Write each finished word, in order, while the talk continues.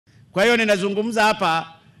Kwa hiyo ninazungumza hapa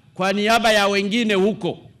kwa niaba ya wengine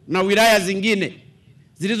huko na wilaya zingine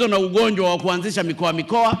zilizo na ugonjwa wa kuanzisha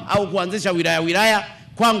mikoa au kuanzisha wilaya.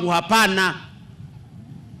 Kwangu hapana.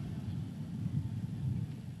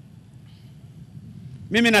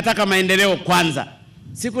 Mimi nataka maendeleo kwanza.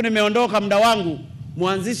 Siku nimeondoka muda wangu,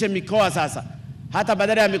 muanzishe mikoa sasa. Hata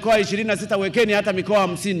badala ya mikoa 26 wekeni hata mikoa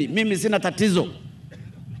 50. Mimi sina tatizo.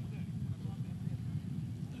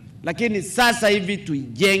 Lakini sasa hivi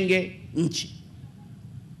tuijenge nchi.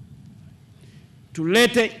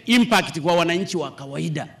 Tulete impact kwa wananchi wa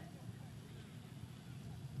kawaida.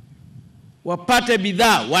 Wapate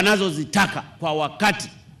bidhaa wanazozitaka kwa wakati.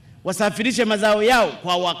 Wasafirishe mazao yao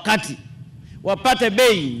kwa wakati. Wapate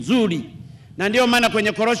bei nzuri. Na ndio maana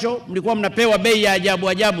kwenye korosho mlikuwa mnapewa bei ya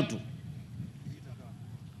ajabu tu.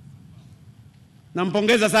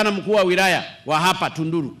 Nampongeza sana mkuu wa wilaya wa hapa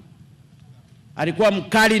Tunduru. Alikuwa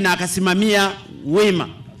mkali na akasimamia wema.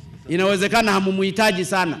 Inawezekana hamumuhitaji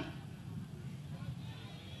sana.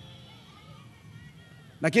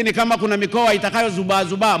 Lakini kama kuna mikoa itakayo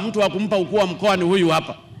zubaa, mtu wa kumpa ukuu wa mkoa ni huyu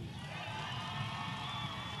hapa.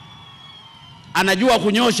 Anajua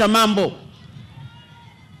kunyosha mambo.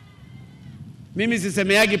 Mimi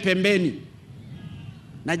sisemeagi pembeni.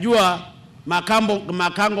 Najua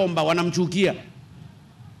makangomba wanamchukia.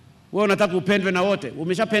 Wewe unataka upendwe na wote.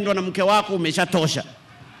 Umeshapendwa na mke wako, umeshatosha.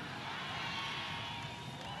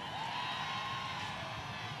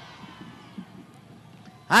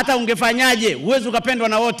 Hata ungefanyaje, huwezi ukapendwa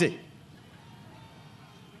na wote.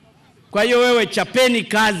 Kwa hiyo wewe chapeni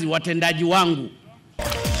kazi watendaji wangu.